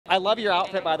I love your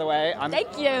outfit, by the way.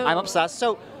 Thank you. I'm obsessed.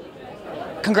 So,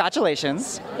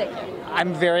 congratulations. Thank you.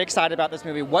 I'm very excited about this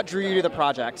movie. What drew you to the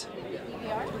project?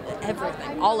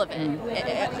 Everything, all of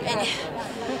it.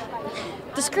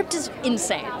 The script is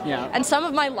insane. Yeah. And some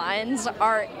of my lines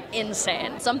are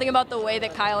insane. Something about the way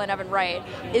that Kyle and Evan write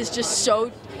is just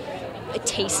so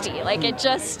tasty. Like, it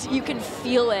just, you can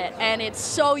feel it, and it's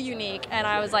so unique. And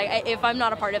I was like, if I'm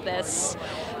not a part of this,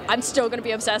 I'm still going to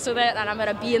be obsessed with it, and I'm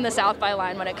going to be in the South by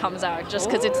line when it comes out, just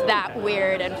because it's that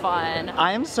weird and fun.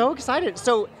 I am so excited.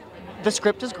 So, the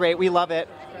script is great. We love it.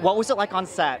 What was it like on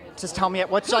set? Just tell me,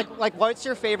 what's what's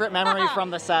your favorite memory from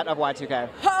the set of Y2K?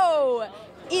 Oh,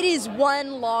 it is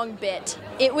one long bit.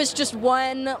 It was just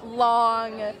one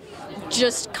long,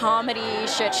 just comedy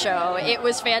shit show. It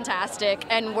was fantastic,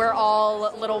 and we're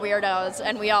all little weirdos,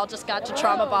 and we all just got to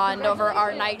trauma bond over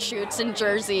our night shoots in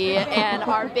Jersey and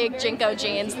our big Jinko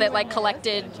jeans that like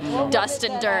collected dust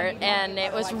and dirt, and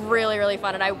it was really, really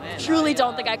fun, and I truly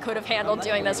don't think I could have handled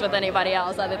doing this with anybody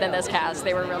else other than this cast.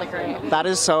 They were really great. That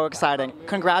is so exciting.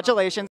 Congratulations.